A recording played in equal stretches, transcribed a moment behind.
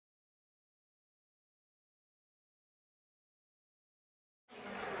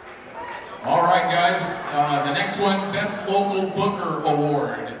one, Best Local Booker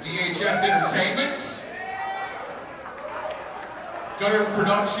Award. DHS Entertainment, Gutter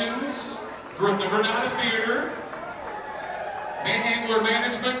Productions, the Granada Theater, Manhandler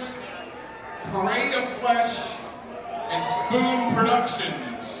Management, Parade of Flesh, and Spoon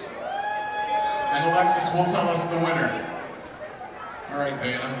Productions. And Alexis will tell us the winner. All right,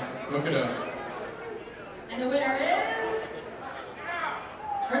 Vanna, look it up. And the winner is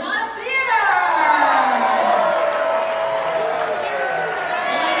Granada Theater!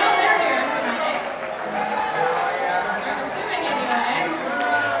 Well, I know they're here tonight. I'm assuming anyway.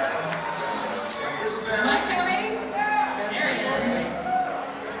 Am I coming? There he is.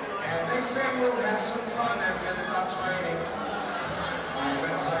 And they say we'll have some fun if it stops raining. We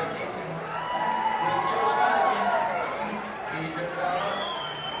went hiking with Joe Spivey. He developed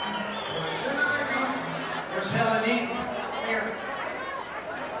poison ivy. Where's Helen Eaton? Here.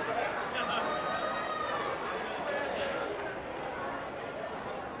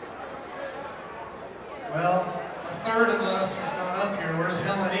 Well, a third of us is not up here. Where's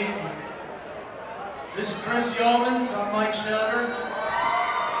Helen Eaton? This is Chris Yeomans. I'm Mike Shutter.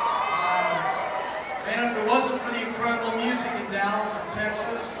 Man, if it wasn't for the incredible music in Dallas and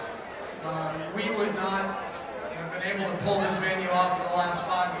Texas, we would not have been able to pull this venue off for the last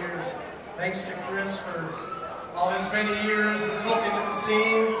 5 years. Thanks to Chris for all his many years of looking at the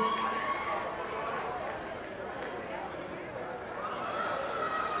scene.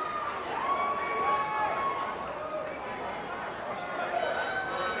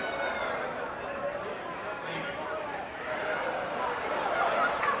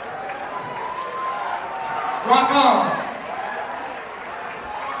 Rock on!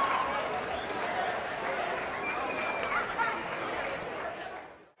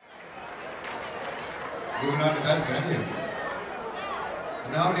 Moving on to Best Venue. The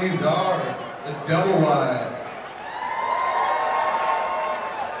nominees are the Double Wide,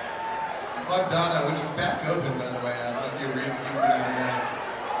 Club Donna, which is back open, by the way. I don't know if you were reading that.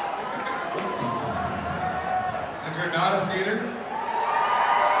 The Granada Theater,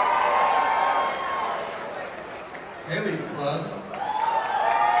 Haley's Club,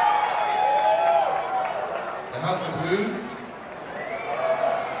 the House of Blues,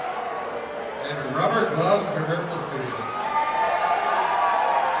 and Rubber Gloves Rehearsal Studio.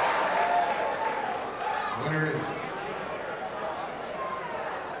 The winner is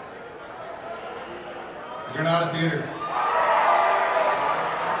the Granada Theater.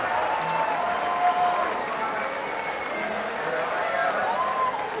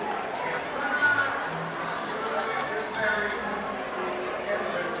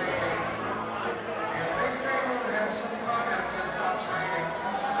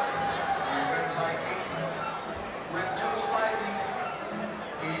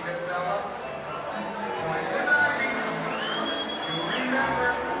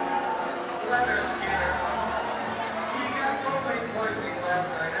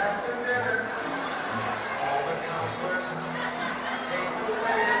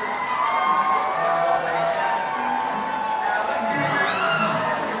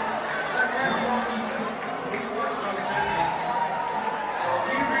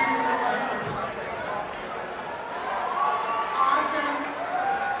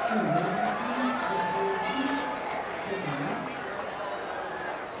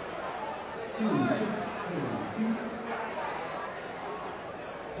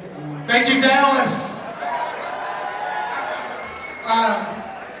 Thank you, Dallas.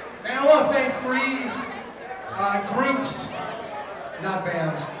 And I want to thank 3 groups, not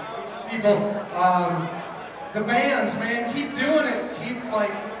bands, people. The bands, man, keep doing it. Keep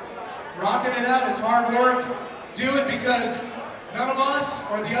like rocking it out. It's hard work. Do it because none of us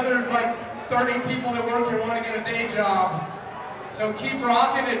or the other like 30 people that work here want to get a day job. So keep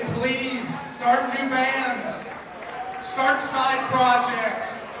rocking it, please. Start new bands. Start side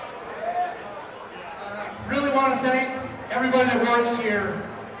projects. Really want to thank everybody that works here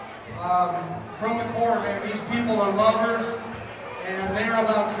from the core, man. These people are lovers, and they're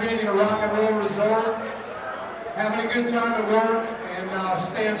about creating a rock and roll resort, having a good time at work, and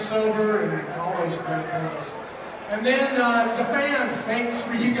staying sober, and all those great things. And then the fans, thanks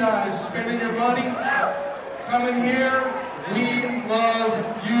for you guys spending your money, coming here. We love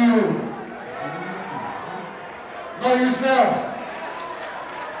you. Love yourself.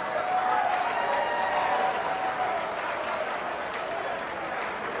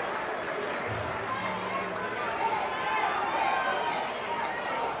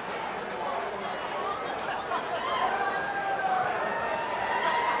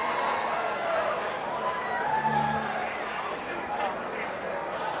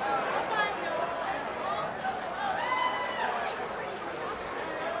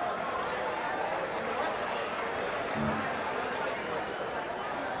 Thank you.